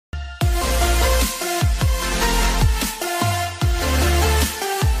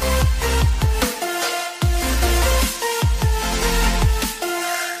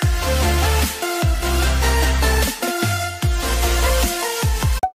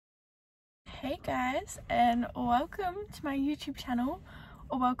Hey guys, and welcome to my YouTube channel,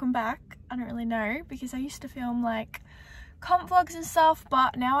 or welcome back. I don't really know, because I used to film like comp vlogs and stuff,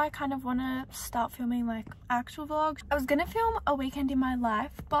 but now I kind of want to start filming like actual vlogs. I was gonna film a weekend in my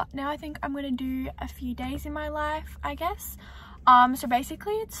life, but now I think I'm gonna do a few days in my life, I guess. So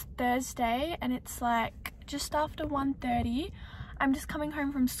basically it's Thursday and it's like just after 1:30. I'm just coming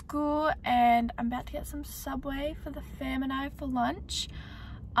home from school and I'm about to get some Subway for the fam and I for lunch.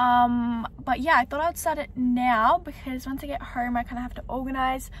 But yeah, I thought I'd start it now because once I get home I kind of have to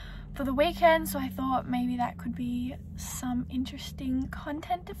organize for the weekend, so I thought maybe that could be some interesting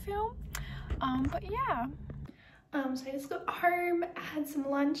content to film. But yeah, so I just got home, had some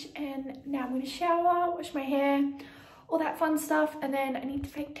lunch, and now I'm gonna shower, wash my hair, all that fun stuff, and then I need to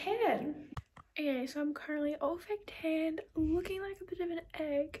fake tan. Okay, so I'm currently all fake tanned, looking like a bit of an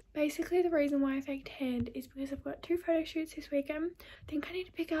egg. Basically, the reason why I fake tanned is because I've got 2 photo shoots this weekend. I think I need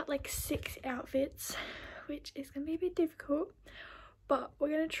to pick out like 6 outfits, which is gonna be a bit difficult, but we're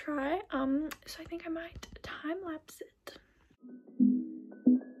gonna try. So I think I might time lapse it.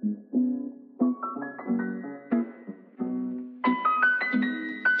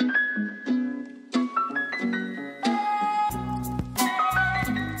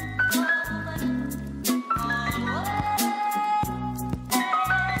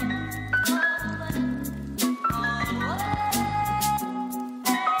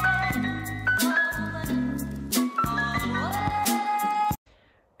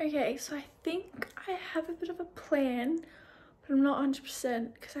 Okay, so I think I have a bit of a plan, but I'm not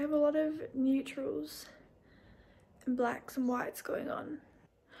 100% because I have a lot of neutrals and blacks and whites going on.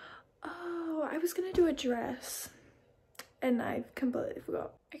 Oh, I was gonna do a dress and I completely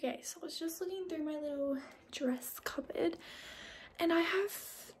forgot. Okay, so I was just looking through my little dress cupboard and I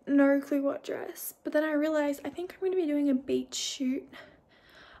have no clue what dress, but then I realized I think I'm going to be doing a beach shoot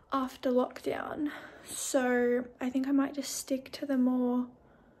after lockdown, so I think I might just stick to the more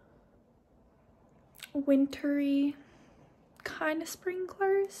wintry kind of spring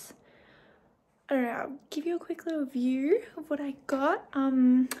clothes. I don't know, I'll give you a quick little view of what I got,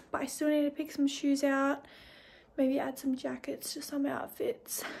 but I still need to pick some shoes out, maybe add some jackets to some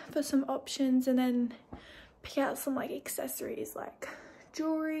outfits for some options, and then pick out some like accessories like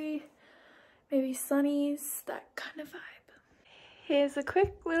jewelry, maybe sunnies, that kind of vibe. Here's a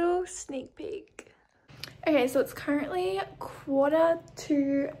quick little sneak peek. Okay, so it's currently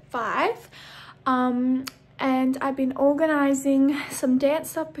 4:45. And I've been organizing some dance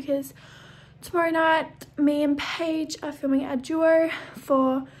stuff because tomorrow night me and Paige are filming a duo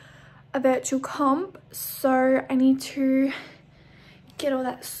for a virtual comp, so I need to get all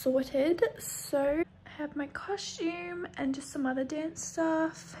that sorted. So I have my costume and just some other dance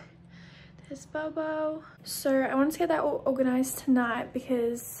stuff. There's Bobo. So I want to get that all organized tonight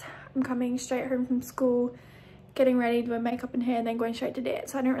because I'm coming straight home from school, getting ready, doing makeup and hair, and then going straight to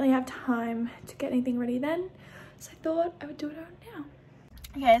dance. So I don't really have time to get anything ready then. So I thought I would do it out now.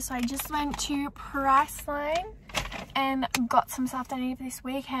 Okay, so I just went to Priceline and got some stuff that I need for this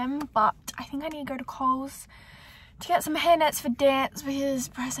weekend, but I think I need to go to Coles to get some hair nets for dance because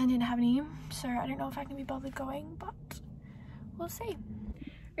Priceline didn't have any. So I don't know if I can be bothered going, but we'll see.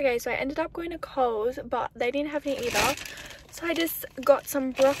 Okay, so I ended up going to Coles, but they didn't have any either. So I just got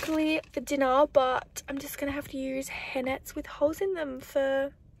some broccoli for dinner, but I'm just gonna have to use hair nets with holes in them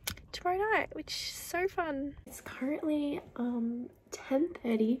for tomorrow night, which is so fun. It's currently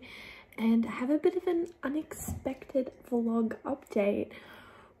 10:30 and I have a bit of an unexpected vlog update,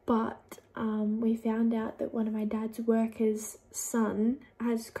 but we found out that one of my dad's workers' son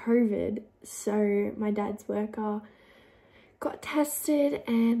has COVID, so my dad's worker got tested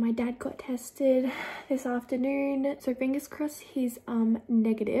and my dad got tested this afternoon, so fingers crossed he's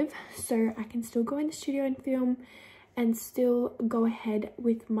negative, so I can still go in the studio and film and still go ahead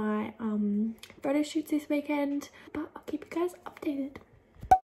with my photo shoots this weekend, but I'll keep you guys updated.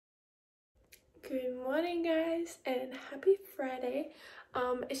 Good morning guys and happy Friday.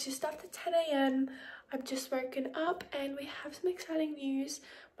 It's just after 10 AM. I've just woken up and we have some exciting news.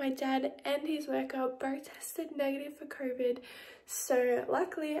 My dad and his worker both tested negative for COVID, so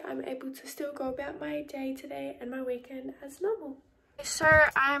luckily I'm able to still go about my day today and my weekend as normal. So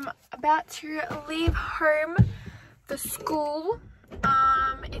I'm about to leave home for school.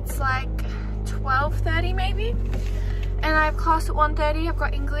 It's like 12:30 maybe, and I have class at 1:30. I've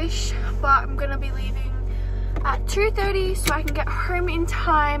got English, but I'm gonna be leaving at 2:30 so I can get home in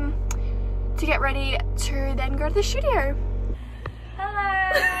time to get ready to then go to the studio.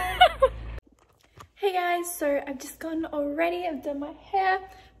 Hello! Hey guys, so I've just gotten all ready. I've done my hair,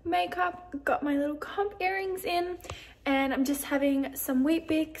 makeup, got my little comp earrings in, and I'm just having some Wheat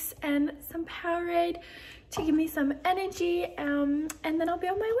Bix and some Powerade to give me some energy, and then I'll be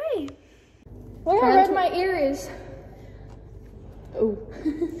on my way. Look how red my ear is. Oh,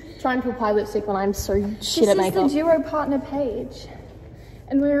 trying to apply lipstick when I'm so shit at makeup. This is the duo partner page,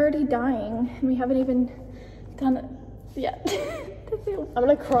 and we're already dying, and we haven't even done it yet. I'm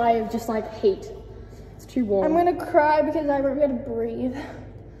gonna cry of just like heat. It's too warm. I'm gonna cry because I won't be able to breathe.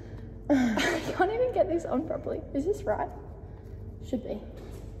 I can't even get this on properly. Is this right? Should be.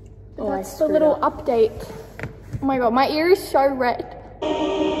 But that's the little update. Oh my god, my ear is so red.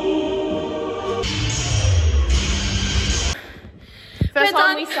 First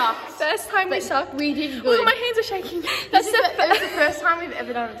time we sucked. First time we sucked. We did good. Oh, my hands are shaking. That's the first time we've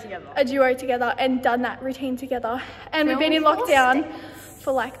ever done it together. A duo together and done that routine together. And we've been in lockdown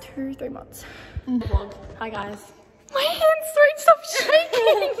for like 2-3 months. Hi guys. My hands won't stop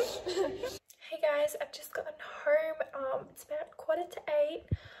shaking. Hey guys, I've just gotten home. It's about 7:45.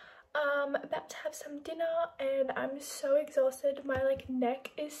 About to have some dinner and I'm so exhausted. My like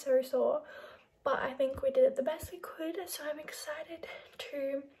neck is so sore. But I think we did it the best we could, so I'm excited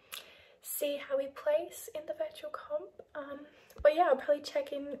to see how we place in the virtual comp. But yeah, I'll probably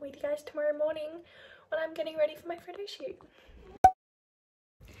check in with you guys tomorrow morning when I'm getting ready for my photo shoot.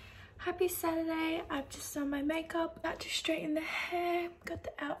 Happy Saturday. I've just done my makeup, about to straighten the hair, got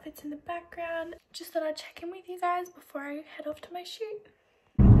the outfits in the background. Just thought I'd check in with you guys before I head off to my shoot.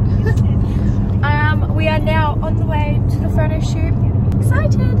 We are now on the way to the photo shoot.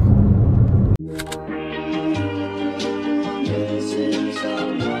 Excited!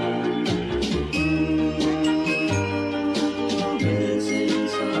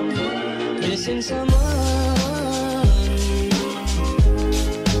 Missing someone,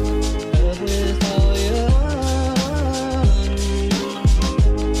 with all your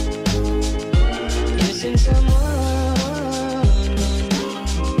missing someone.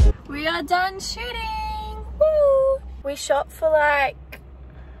 We are done shooting. Woo! We shot for like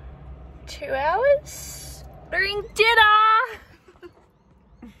 2 hours during dinner.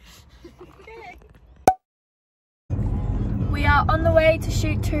 Okay. We are on the way to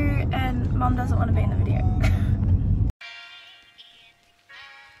shoot 2 and Mum doesn't want to be in the video.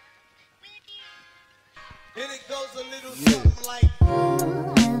 And it goes a little something like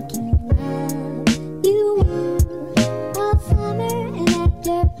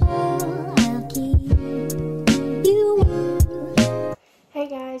Hey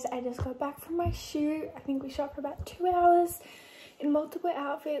guys, I just got back from my shoot. I think we shot for about 2 hours in multiple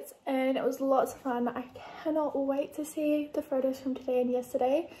outfits and it was lots of fun. I cannot wait to see the photos from today and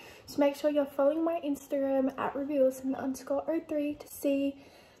yesterday. So make sure you're following my Instagram at revealsin_03 to see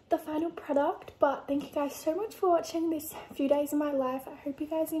the final product. But thank you guys so much for watching this few days of my life. I hope you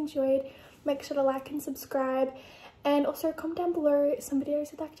guys enjoyed. Make sure to like and subscribe and also comment down below some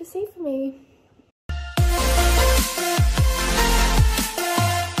videos you'd like to see from me.